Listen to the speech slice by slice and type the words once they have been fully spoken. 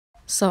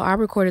So I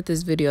recorded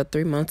this video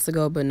 3 months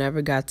ago but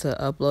never got to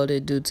upload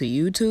it due to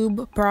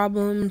YouTube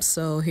problems,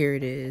 so here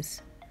it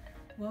is.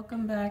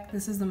 Welcome back.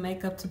 This is the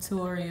makeup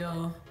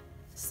tutorial.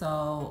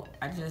 So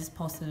I just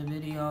posted a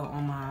video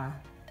on my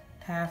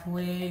half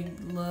wig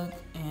look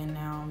and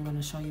now I'm going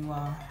to show you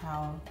all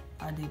how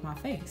I did my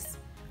face.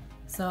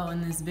 So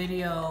in this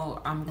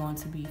video I'm going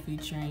to be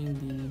featuring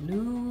the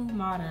new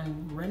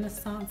modern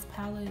Renaissance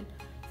palette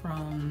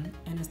from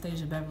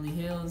Anastasia Beverly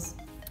Hills.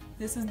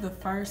 This is the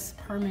first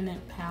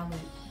permanent palette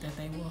that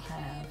they will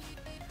have.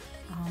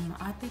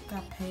 I think I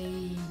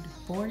paid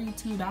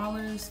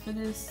 $42 for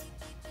this.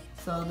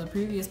 So the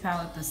previous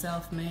palette, the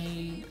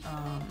self-made,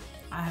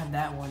 I have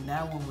that one.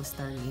 That one was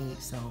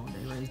 $38, so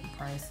they raised the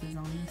prices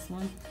on this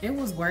one. It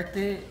was worth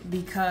it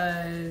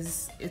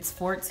because it's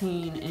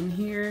 $14 in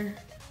here.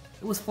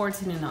 It was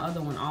 $14 in the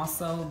other one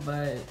also,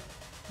 but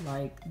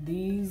like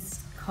these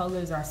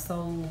colors are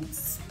so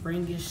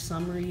springish,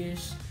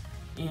 summery-ish,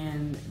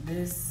 and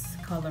this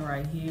color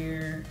right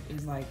here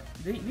is like,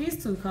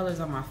 these two colors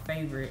are my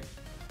favorite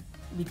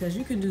because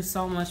you can do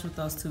so much with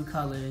those two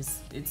colors.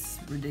 It's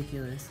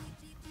ridiculous.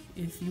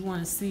 If you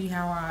want to see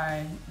how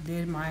I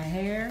did my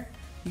hair,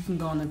 you can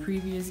go in the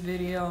previous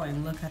video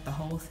and look at the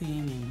whole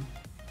thing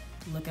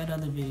and look at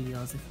other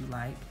videos if you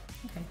like.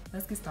 Okay,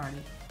 let's get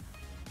started.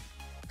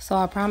 So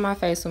I prime my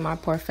face with my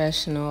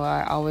Professional.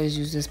 I always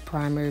use this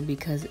primer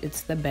because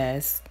it's the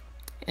best.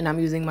 And I'm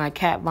using my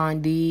Kat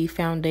Von D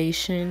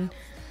foundation.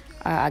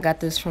 I got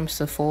this from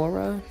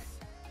Sephora.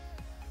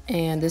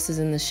 And this is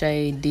in the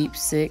shade Deep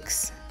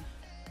 6.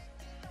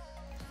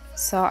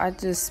 So I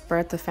just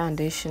spread the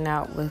foundation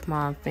out with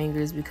my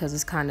fingers because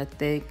it's kind of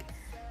thick.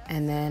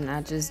 And then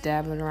I just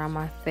dab it around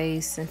my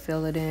face and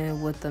fill it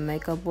in with the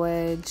makeup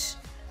wedge.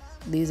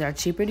 These are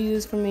cheaper to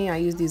use for me. I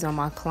use these on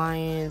my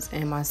clients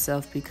and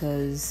myself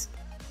because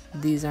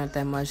these aren't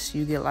that much.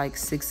 You get like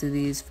 6 of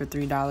these for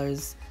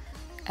 $3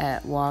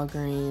 at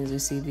Walgreens or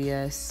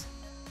CVS.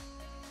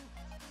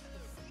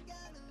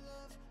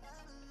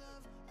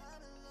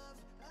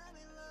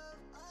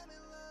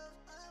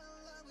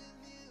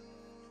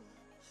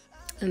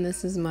 And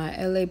this is my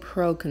LA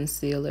Pro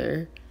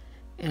concealer,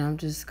 and I'm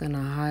just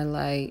gonna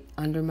highlight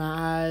under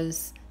my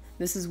eyes.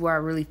 This is where I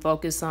really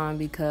focus on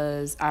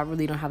because I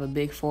really don't have a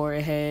big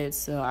forehead,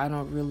 so I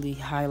don't really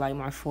highlight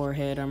my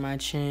forehead or my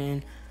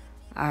chin.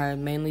 I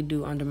mainly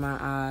do under my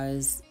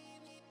eyes.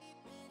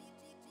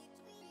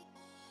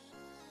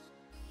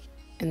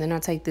 And then I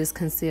take this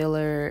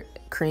concealer,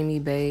 Creamy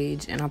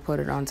Beige, and I put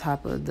it on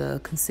top of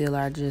the concealer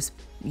I just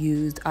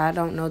used. I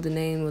don't know the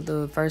name of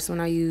the first one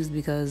I used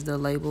because the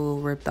label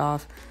ripped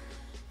off.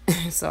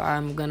 So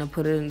I'm gonna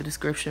put it in the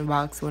description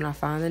box when I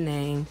find the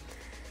name.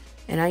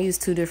 And I use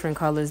 2 different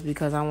colors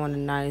because I want a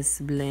nice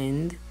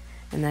blend.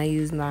 And I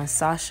use my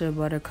Sasha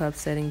Buttercup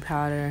setting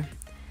powder.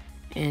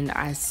 And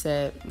I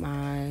set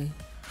my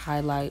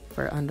highlight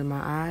for under my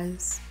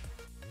eyes.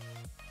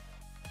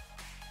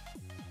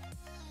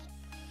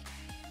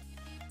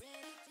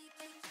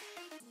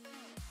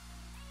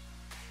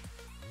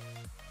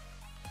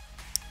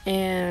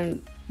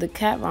 And the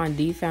Kat Von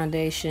D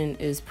foundation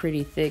is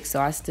pretty thick, so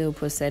I still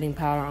put setting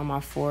powder on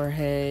my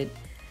forehead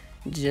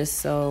just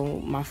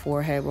so my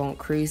forehead won't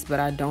crease, but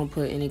I don't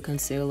put any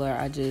concealer.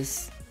 I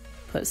just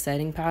put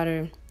setting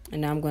powder.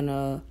 And now I'm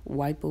gonna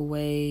wipe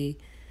away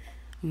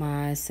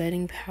my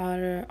setting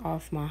powder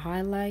off my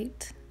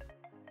highlight.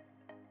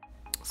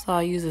 So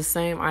I use the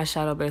same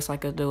eyeshadow base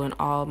like I do in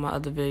all my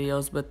other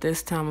videos, but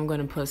this time I'm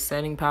gonna put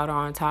setting powder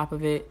on top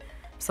of it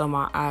so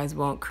my eyes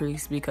won't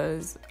crease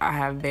because I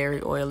have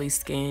very oily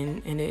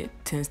skin and it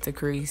tends to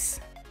crease.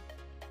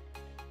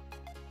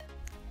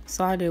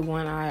 So I did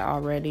one eye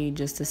already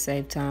just to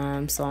save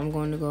time. So I'm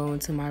going to go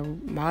into my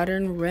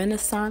modern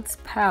Renaissance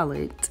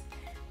palette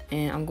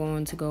and I'm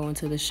going to go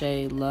into the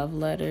shade Love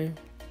Letter.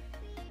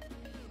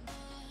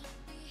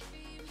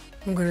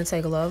 I'm going to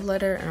take Love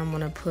Letter and I'm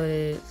going to put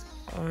it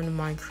on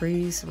my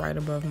crease right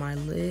above my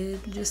lid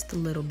just a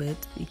little bit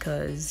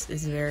because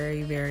it's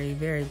very, very,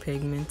 very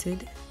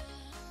pigmented.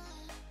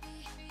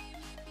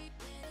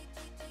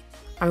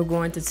 I'm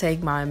going to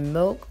take my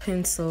Milk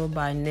Pencil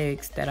by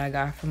NYX that I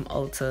got from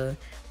Ulta,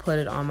 put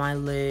it on my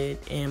lid,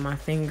 and my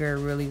finger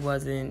really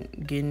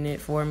wasn't getting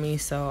it for me,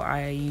 so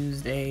I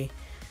used a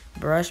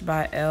brush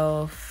by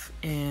e.l.f.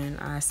 and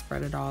I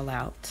spread it all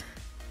out.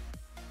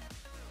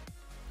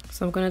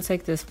 So I'm going to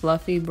take this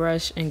fluffy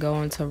brush and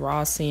go into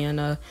Raw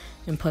Sienna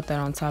and put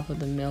that on top of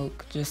the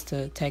milk just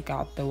to take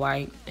out the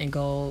white and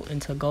go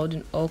into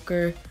Golden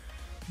Ochre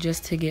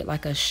just to get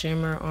like a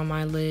shimmer on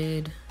my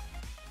lid.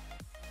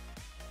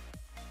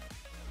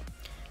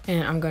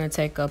 And I'm going to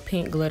take a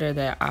pink glitter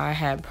that I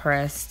had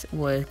pressed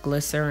with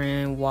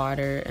glycerin,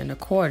 water, and a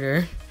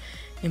quarter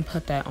and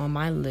put that on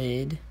my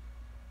lid.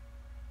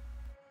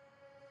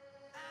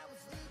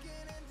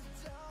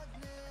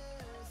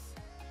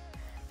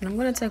 And I'm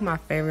going to take my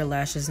favorite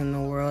lashes in the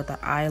world, the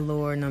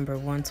Eyelure number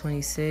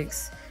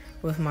 126,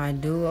 with my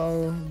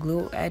Duo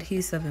glue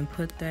adhesive and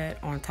put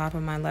that on top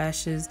of my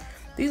lashes.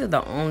 These are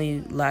the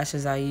only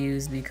lashes I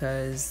use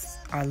because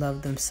I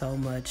love them so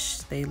much.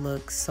 They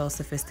look so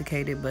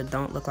sophisticated but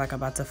don't look like I'm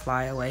about to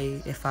fly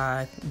away if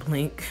I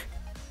blink.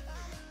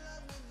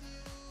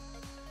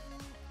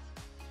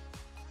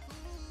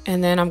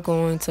 And then I'm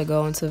going to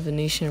go into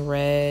Venetian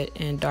red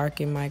and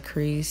darken my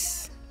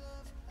crease.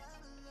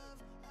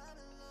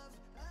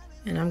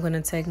 And I'm going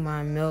to take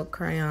my milk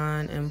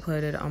crayon and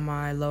put it on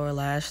my lower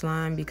lash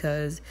line,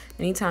 because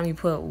anytime you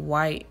put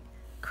white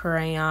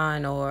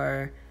crayon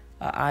or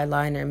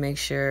eyeliner, make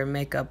sure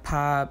makeup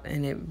pop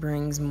and it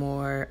brings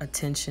more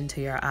attention to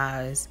your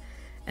eyes.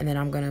 And then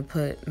I'm going to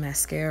put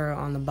mascara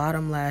on the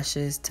bottom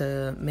lashes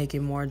to make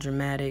it more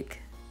dramatic.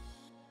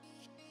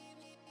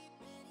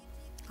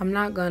 I'm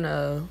not going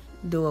to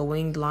do a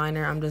winged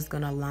liner. I'm just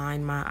going to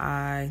line my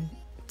eye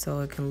so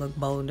it can look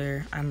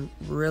bolder. I'm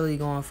really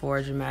going for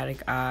a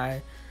dramatic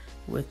eye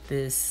with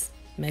this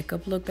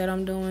makeup look that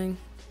I'm doing.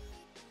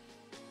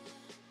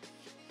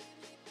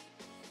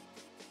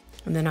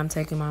 And then I'm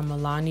taking my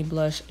Milani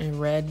blush in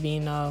Red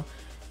Vino.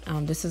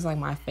 This is like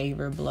my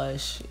favorite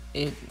blush.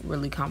 It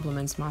really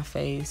complements my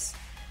face.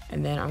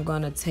 And then I'm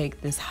gonna take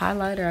this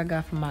highlighter I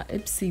got from my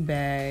Ipsy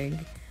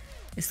bag.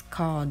 It's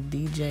called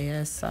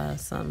DJS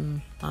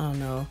something, I don't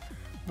know.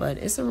 But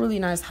it's a really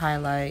nice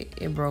highlight.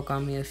 It broke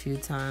on me a few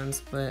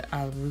times, but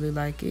I really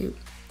like it.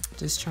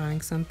 Just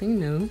trying something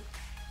new.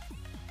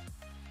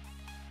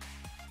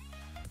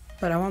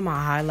 But I want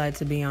my highlight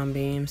to be on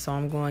beam, so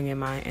I'm going in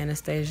my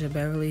Anastasia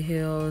Beverly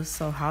Hills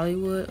So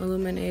Hollywood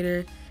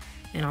illuminator,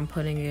 and I'm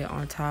putting it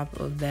on top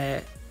of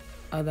that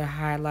other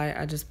highlight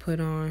I just put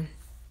on.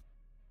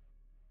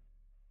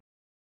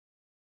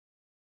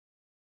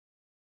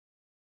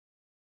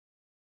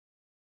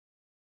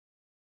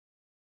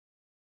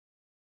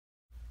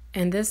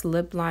 And this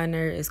lip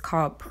liner is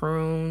called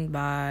Prune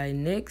by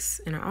NYX,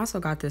 and I also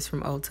got this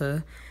from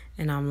Ulta,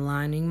 and I'm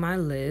lining my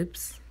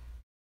lips.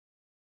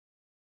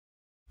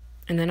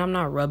 And then I'm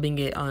not rubbing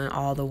it on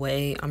all the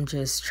way, I'm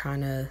just trying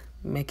to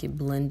make it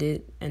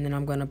blended. And then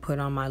I'm going to put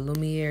on my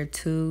Lumiere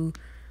 2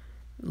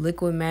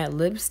 liquid matte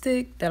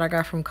lipstick that I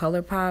got from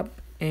ColourPop,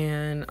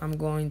 and I'm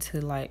going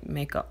to like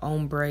make a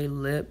ombre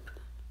lip.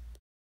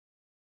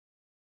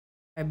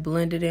 I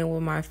blend it in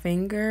with my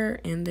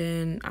finger, and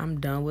then I'm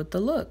done with the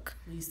look.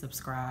 Please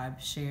subscribe,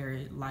 share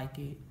it, like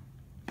it,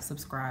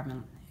 subscribe,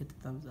 and hit the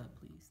thumbs up,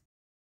 please.